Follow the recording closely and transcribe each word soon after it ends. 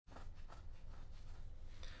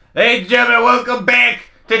Ladies and gentlemen, welcome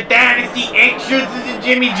back to Dynasty Extra. This is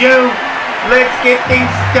Jimmy Joe. Let's get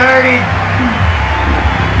things started.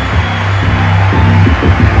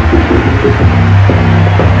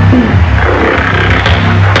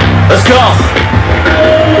 Let's go.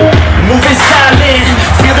 Moving silent,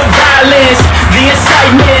 feel the violence, the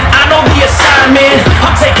excitement. I know the assignment.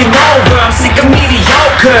 I'm taking over. I'm sick of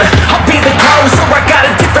mediocre. I'll be the closer. I got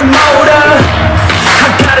a different motor. I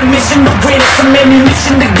got a mission to win, some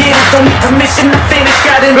ammunition to get it. Don't need permission to finish.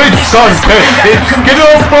 Got an addiction. Get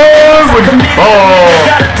on board with the ball.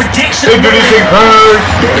 Introducing first,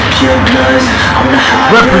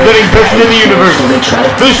 representing best in the universe,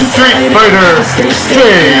 the Street Fighter,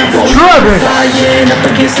 Jay Travis. Up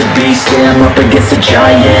against the beast, yeah, I'm up against a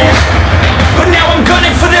giant. But now I'm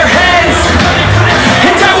gunning for their heads,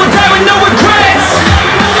 and I will die with no regrets.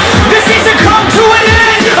 This season come to an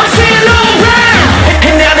end. I'm seeing all red,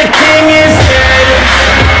 and now the king is dead.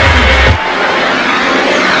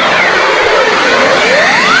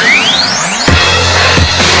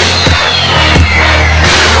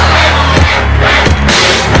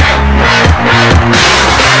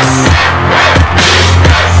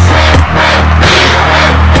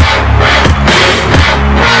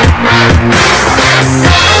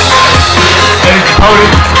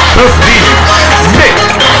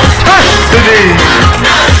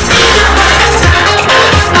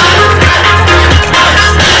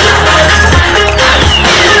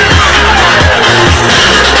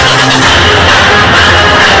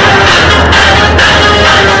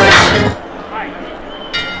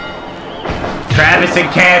 Travis and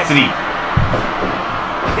Cassidy.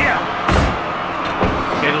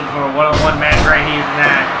 Scheduled for a one-on-one match right here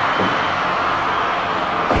tonight.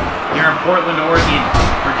 Here in Portland, Oregon,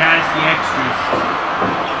 for Dynasty Extras.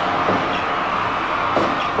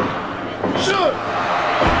 Sure.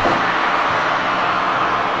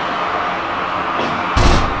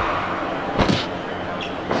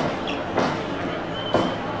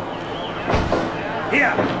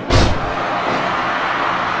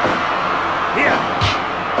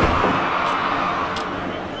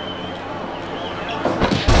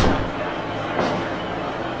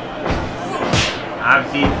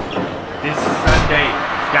 Obviously, this Sunday,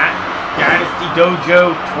 Dynasty Dojo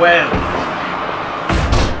 12.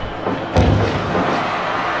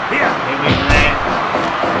 Can't wait for that.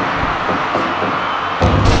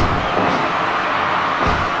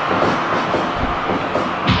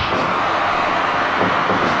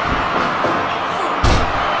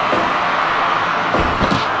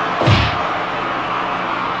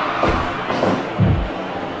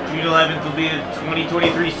 June 11th will be the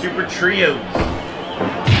 2023 Super Trios.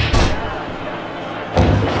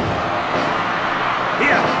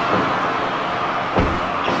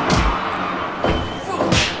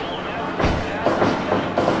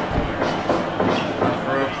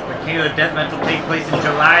 The deathmatch will take place in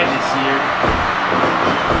July this year.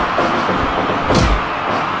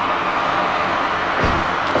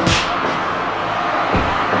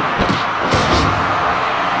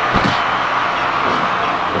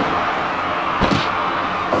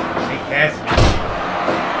 Hey, Cassidy.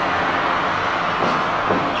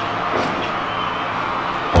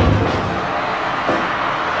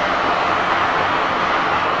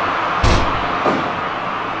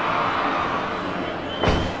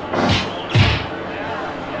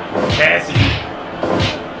 Cassidy.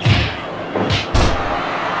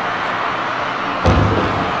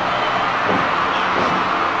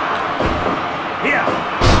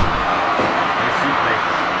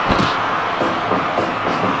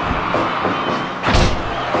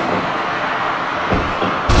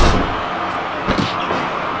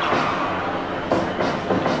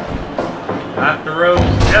 Off the ropes,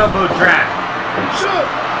 elbow drop. Sure.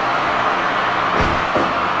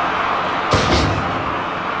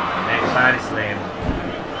 Body slam.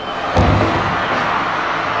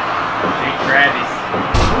 Jay Travis.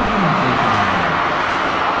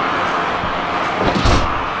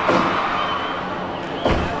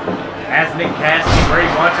 Has Nick Cassidy where he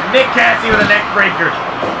wants him. Nick Cassidy with a neck breaker.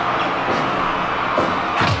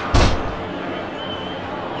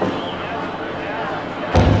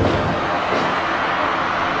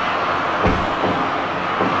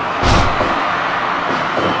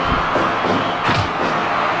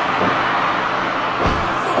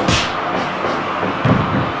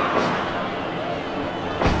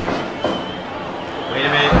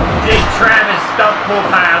 Travis stump pull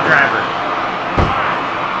pile driver.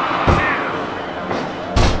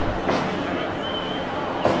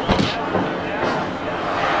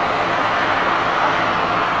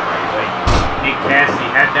 Nick Cassidy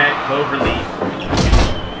had that clover leaf.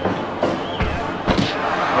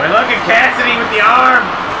 Well, Nick Cassidy with the arm.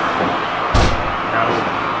 No.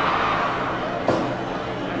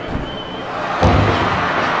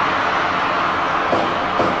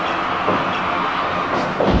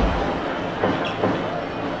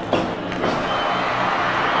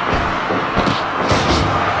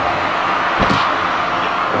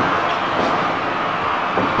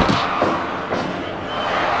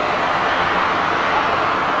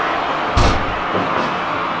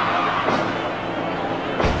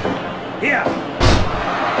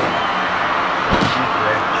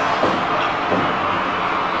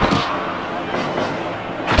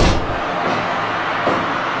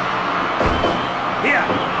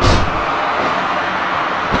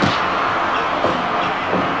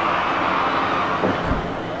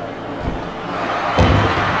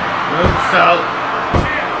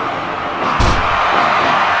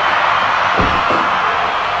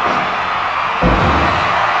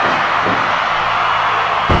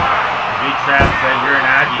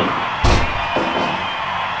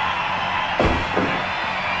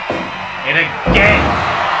 And again.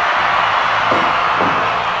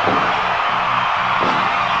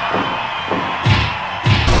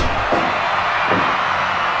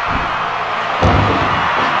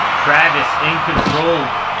 Travis in control.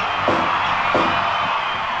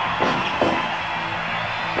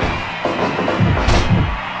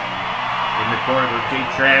 In the corner with Jay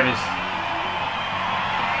Travis.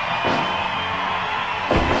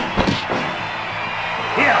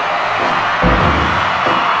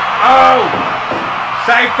 Oh!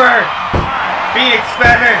 Cypher! Phoenix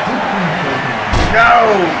Feather!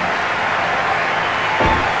 No!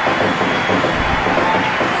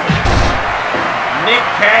 Nick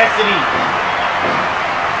Cassidy!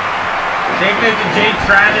 Taking it to Jay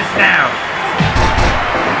Travis now.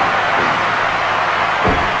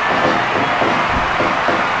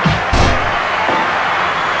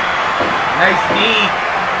 Nice knee.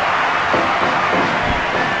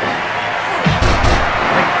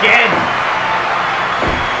 Again.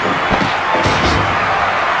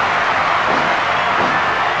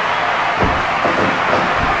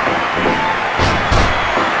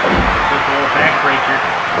 Good little backbreaker.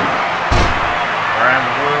 Around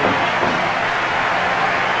the world.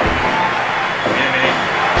 Wait a minute.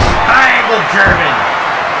 High angle German.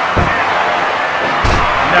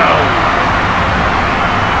 No.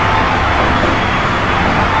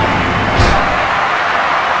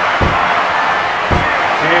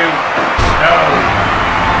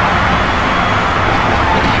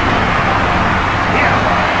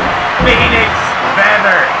 Phoenix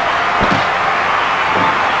Feather.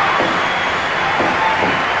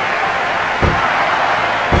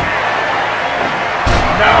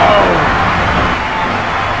 No.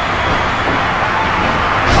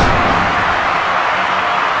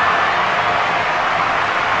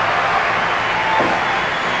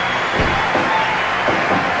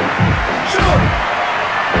 Sure.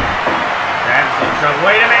 That's in trouble.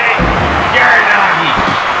 Wait a minute. Uranagi.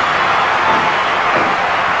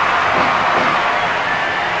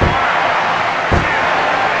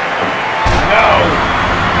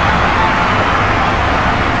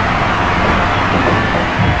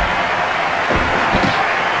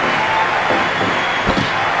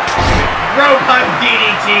 Rope on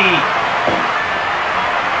DDT.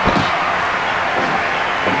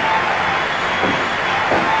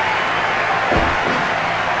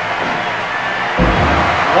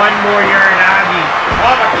 One more Uranagi.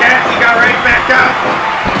 Oh, McCaskey got right back up.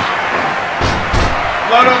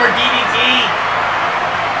 Float over DDT.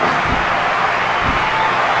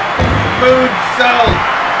 Moonsault.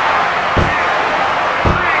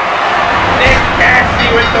 Nick Cassidy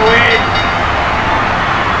with the win.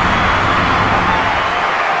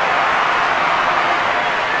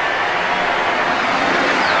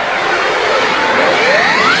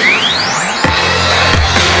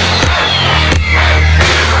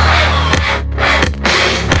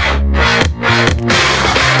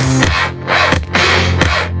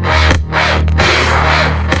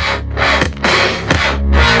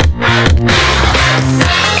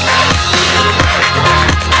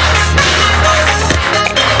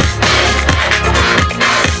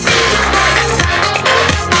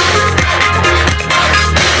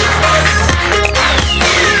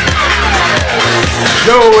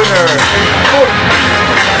 No winner in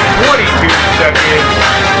 22 seconds,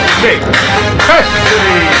 Nick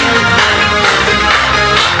Cassidy.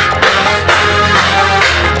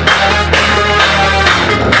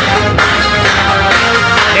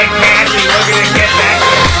 Nick Cassidy looking to get back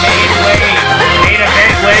to main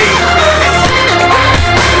event wave.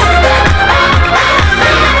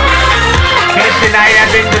 Can't deny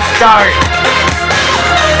I've been the start.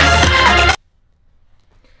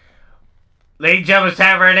 Ladies and gentlemen, it's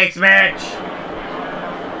time for our next match.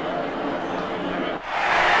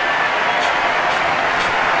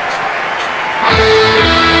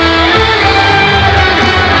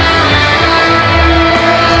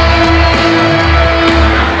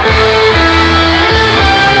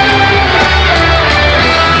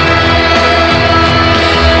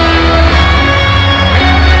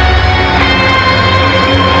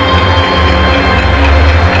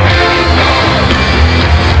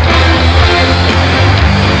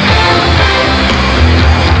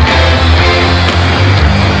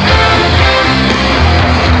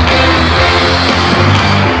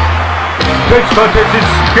 Next contest is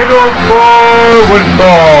scheduled for one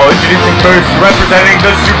ball. Introducing first, representing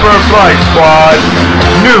the Superfly Squad,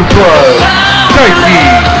 new blood, Dynasty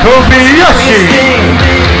Kobayashi.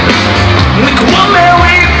 Make one man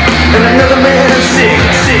weep and another man sing.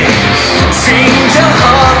 Change your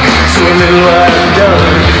heart to a little I've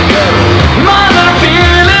done. Mother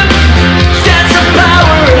feeling, that's the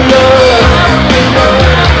power of love.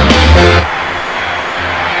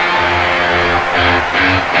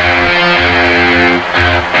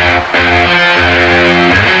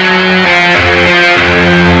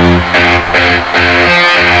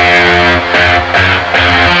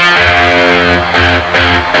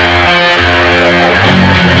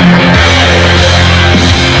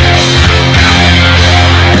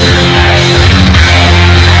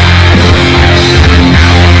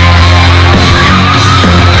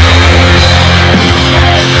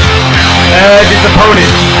 And his opponent,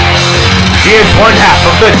 he is one half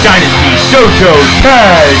of the Dynasty Dojo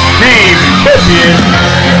Tag Team Champion,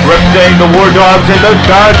 representing the War Dogs and the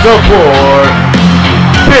Gods of War,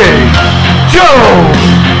 Big Joe!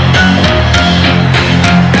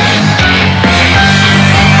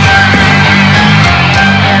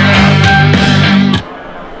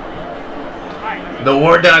 The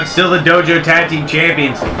War Dogs, still the Dojo Tag Team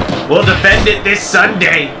Champions, will defend it this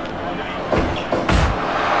Sunday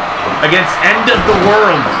against End of the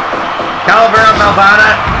World, Calavera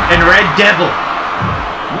Malvana, and Red Devil.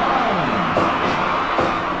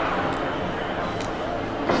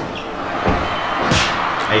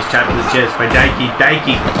 Nice chop to the chest by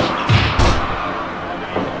Daiki.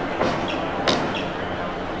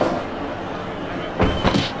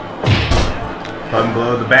 Plug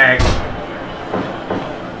below the back.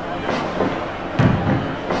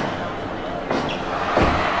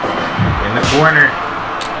 In the corner.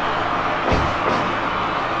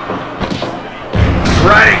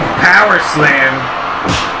 Running power slam.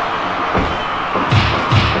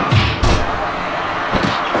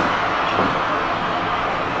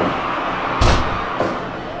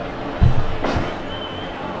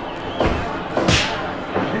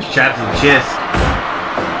 Nice shot to the chest.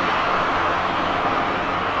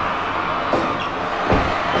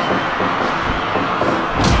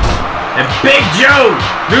 And Big Joe,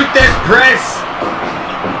 Nuthes press.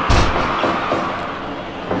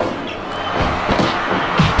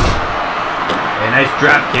 Nice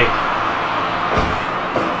drop kick.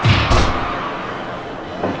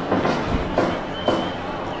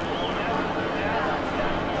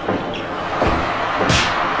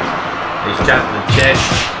 Nice chop to the chest.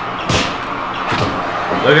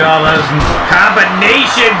 Look at all those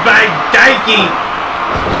combinations by Daiki.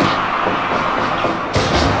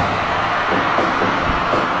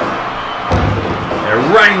 A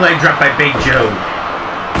running leg drop by Big Joe.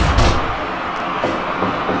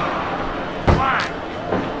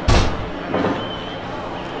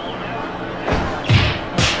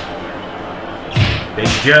 Big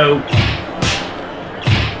Joe.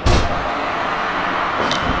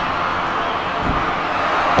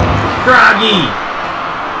 Froggy.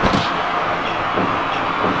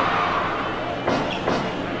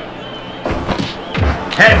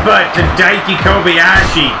 Headbutt to Daiki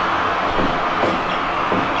Kobayashi.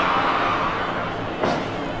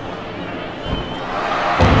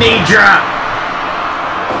 Knee drop.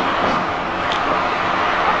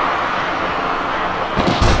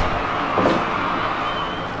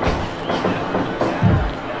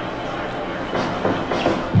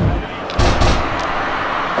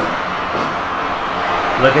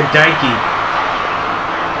 Look at Daiki.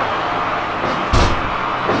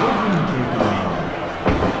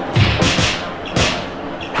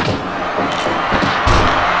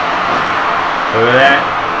 Look at that.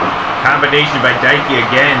 Combination by Daiki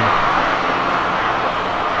again.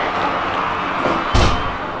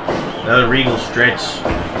 Another regal stretch.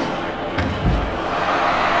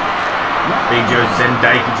 Big Joe send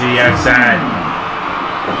Daiki to the outside.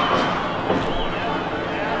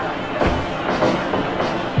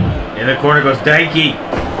 In the corner goes Daiki.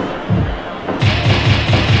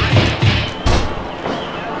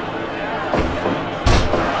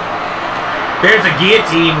 There's a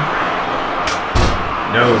guillotine.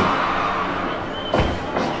 No.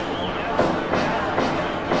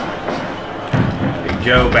 Big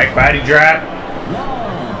Joe, back body drop.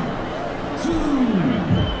 1, 2,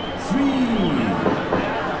 3.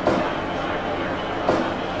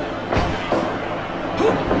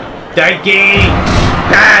 Dikey.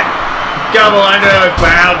 Pat. Double underhook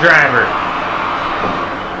pile driver.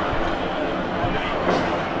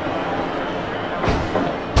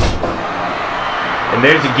 And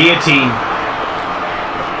there's a guillotine.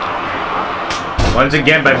 Once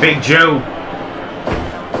again by Big Joe.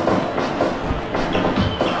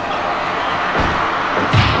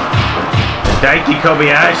 Daiki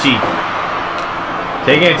Kobayashi.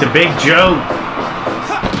 Taking it to Big Joe.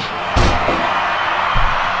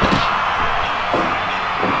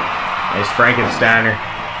 Nice Frankensteiner.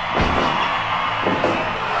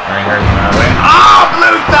 Oh,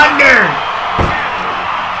 Blue Thunder!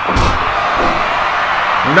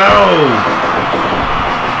 No!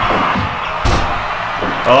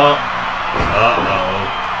 Oh. Uh-oh.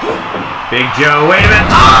 Big Joe, wait a minute.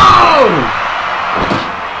 Oh!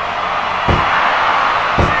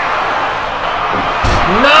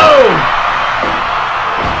 No!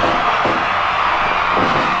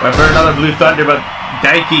 Went for another Blue Thunder, but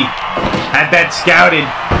Daiki had that scouted.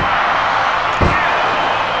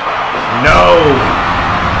 No!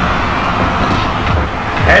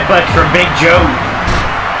 Headbutts from Big Joe.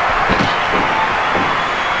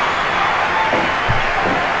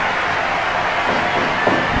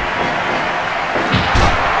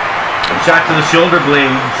 Shot to the shoulder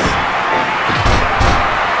blades.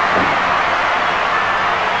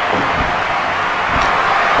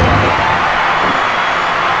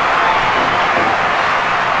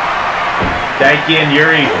 Daiki and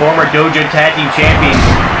Yuri, former Dojo Tag Team Champions.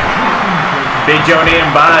 Big Joe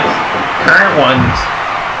and Boss, current ones.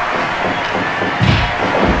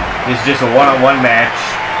 This is just a one-on-one match.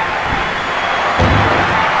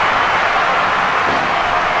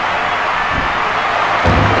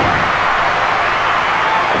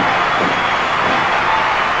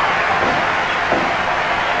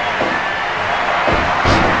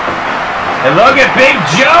 And look at Big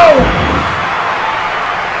Joe!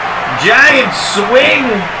 Giant swing!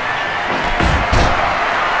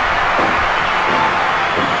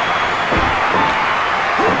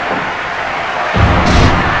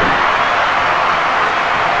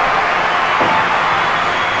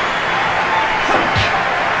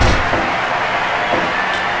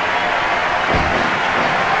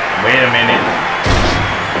 Wait a minute.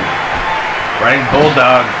 Running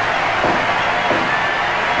Bulldog.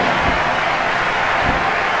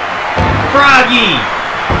 Froggy!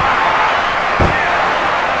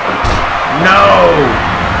 No!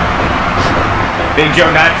 Big Joe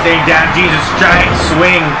not staying down. Jesus, giant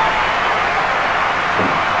swing.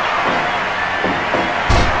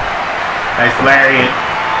 Nice lariat.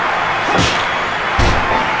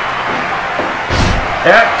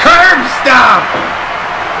 Curb stomp!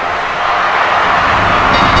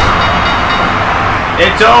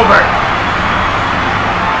 It's over.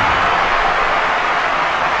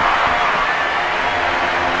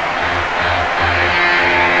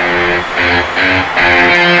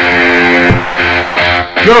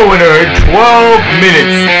 Your winner in 12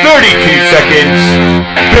 minutes, 32 seconds,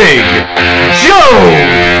 Big Joe!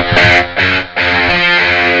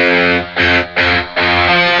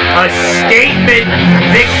 A statement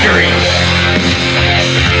victory.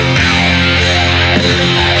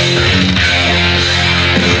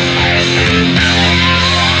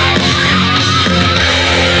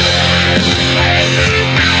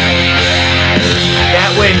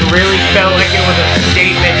 That win really felt like it was a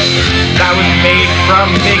statement that was made from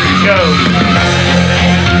Big Joe.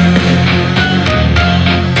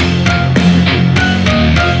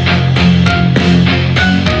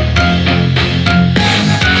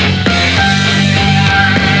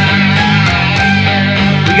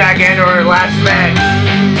 We gotta get into our last match.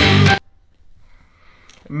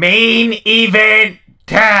 Main event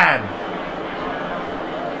time.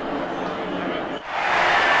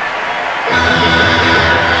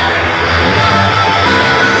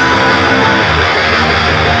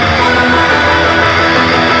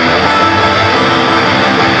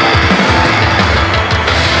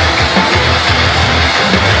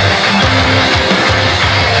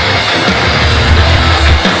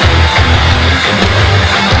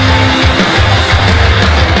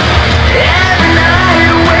 Every night I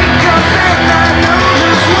wake up and I know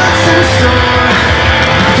just what's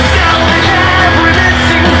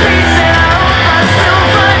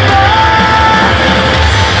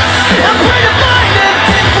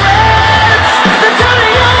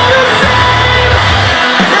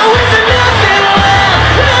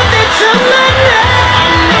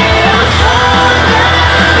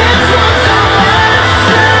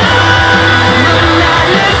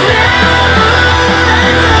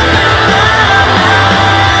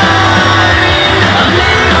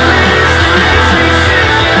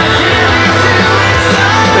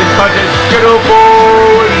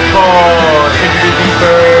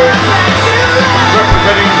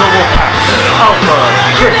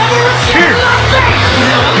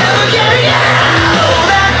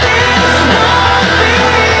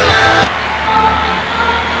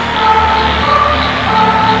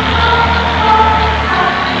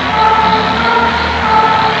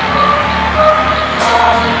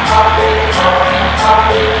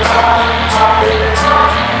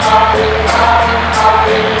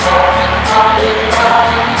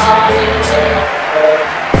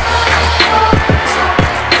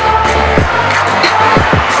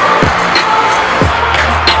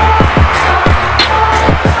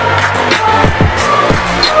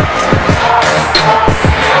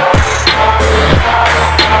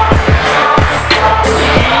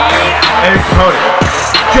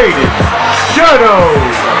Jaden Shadow.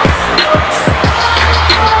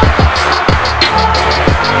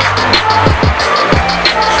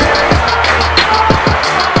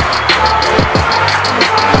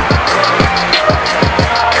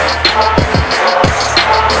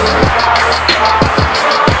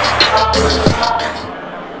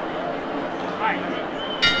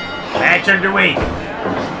 Match underway.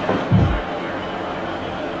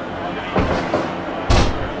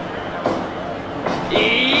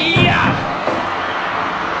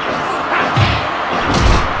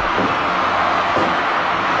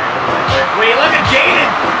 Wait, look at Jaden!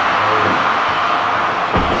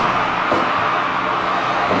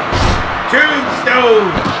 Tombstone!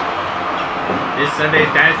 This Sunday,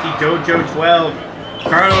 Dynasty Dojo 12.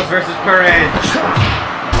 Carlos versus Perez.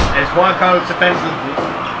 As Juan Carlos defends the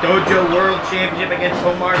Dojo World Championship against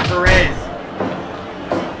Omar Perez.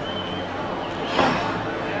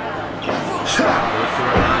 Those two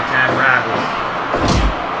are long-time rivals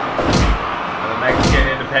of the Mexican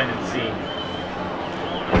independent scene.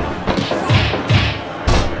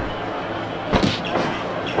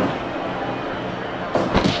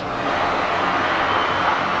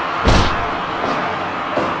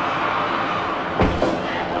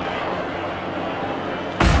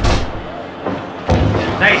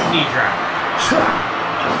 Nice knee drop.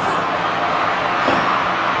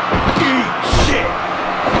 Eat shit.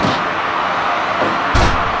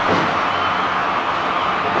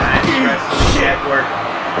 Nice wrestling network.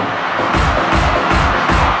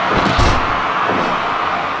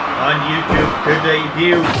 On YouTube, good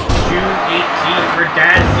debut, June 18th for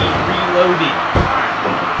Dynasty Reloaded.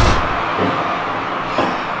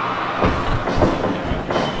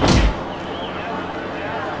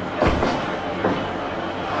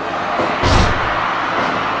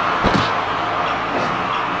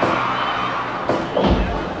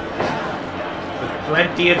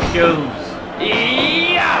 Plenty of shows.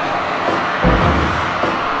 Yeah.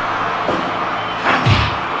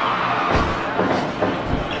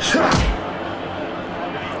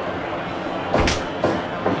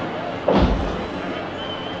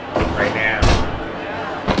 Right now.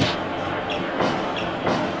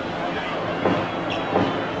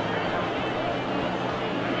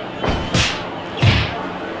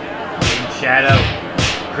 In shadow,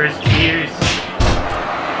 Chris Pierce.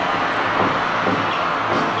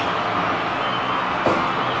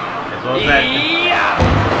 As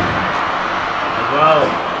well,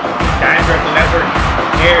 Dynasty Wrestling Network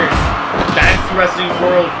airs. Dynasty Wrestling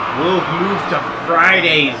World will move to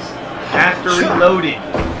Fridays after Reloaded.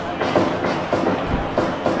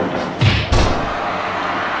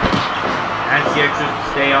 Dynasty Extra will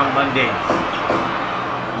stay on Mondays.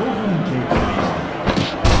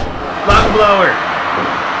 Lung blower.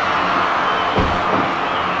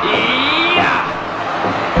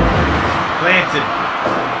 Planted.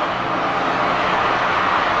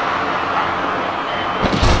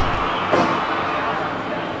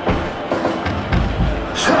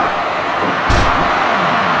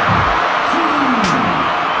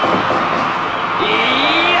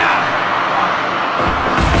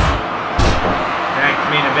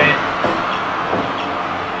 Main event.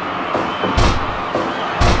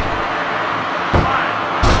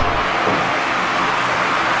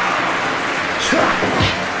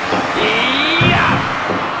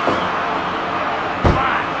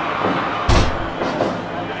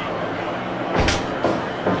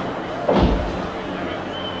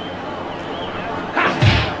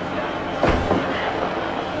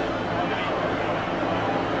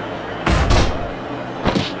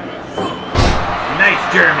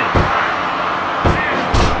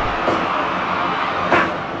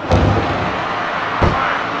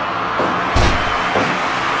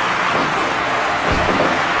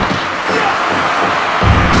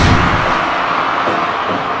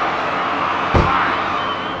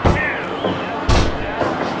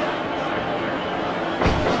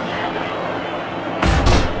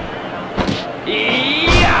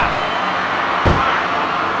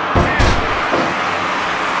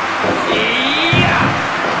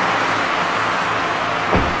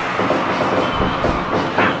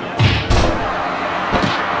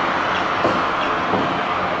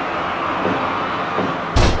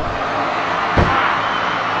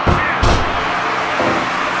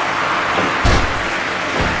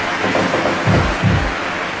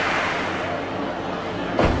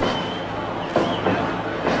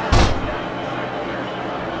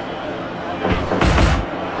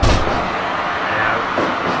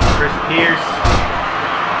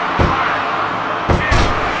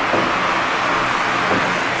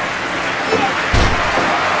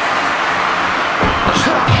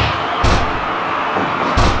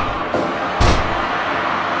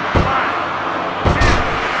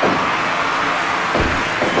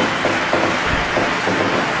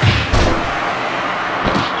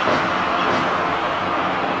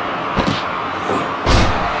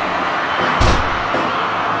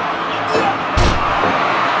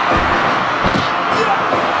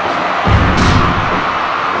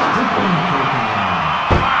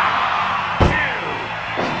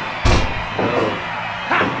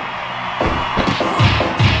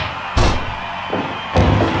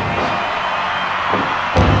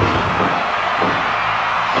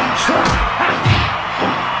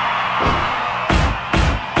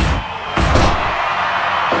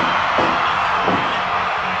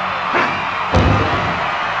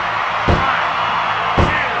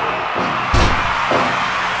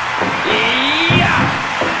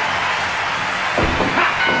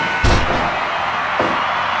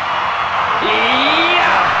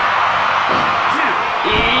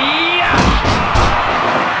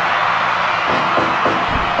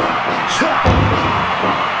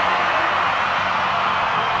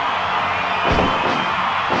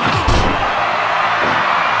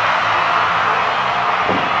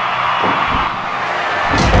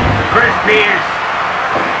 Chris Pierce.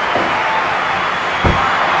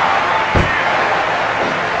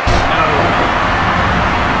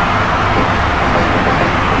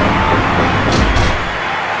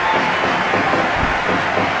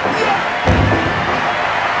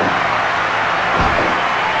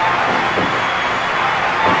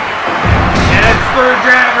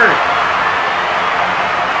 Screwdriver!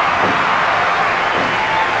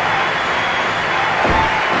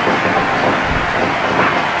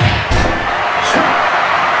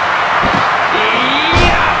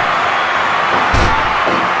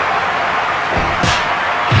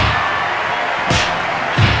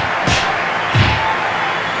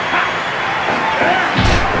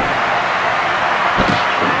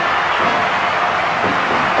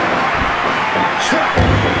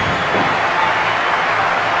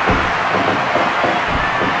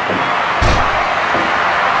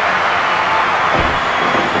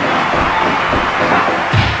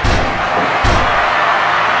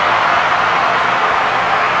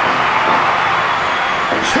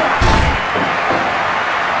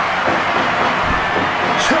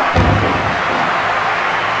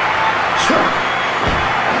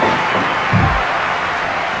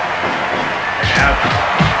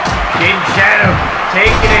 Shadow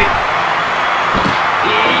taking it.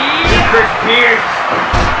 Chris Pierce.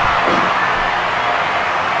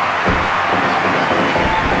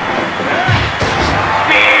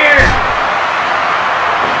 Spear.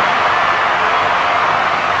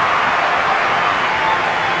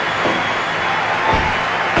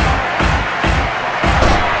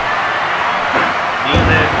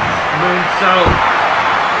 Nealon, moonsault.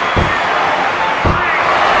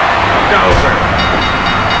 It's over.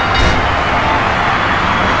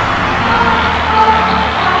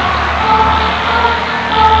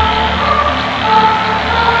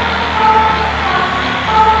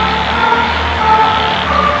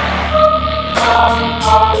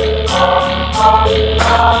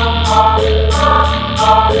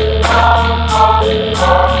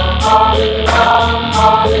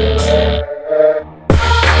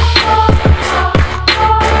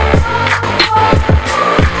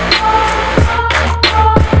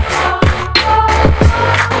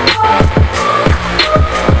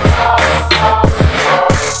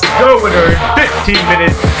 Winner in 15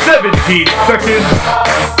 minutes, 17 seconds,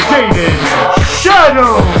 Jaden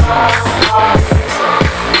Shadow!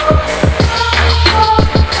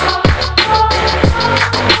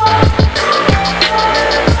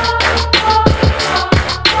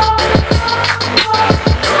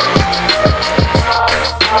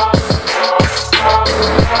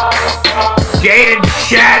 Jaden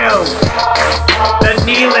Shadow! The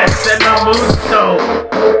Neelix and the Moonsault!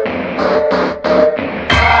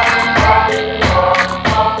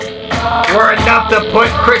 Were enough to put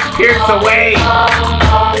Chris Pierce away.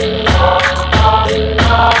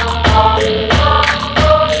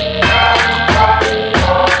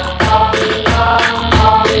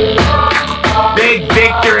 Big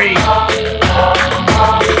victory.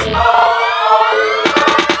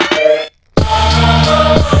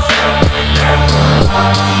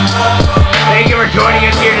 Thank you for joining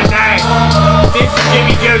us here tonight. This is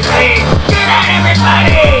Jimmy Joe's League. Good night,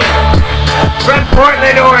 everybody. From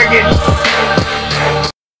Portland, Oregon.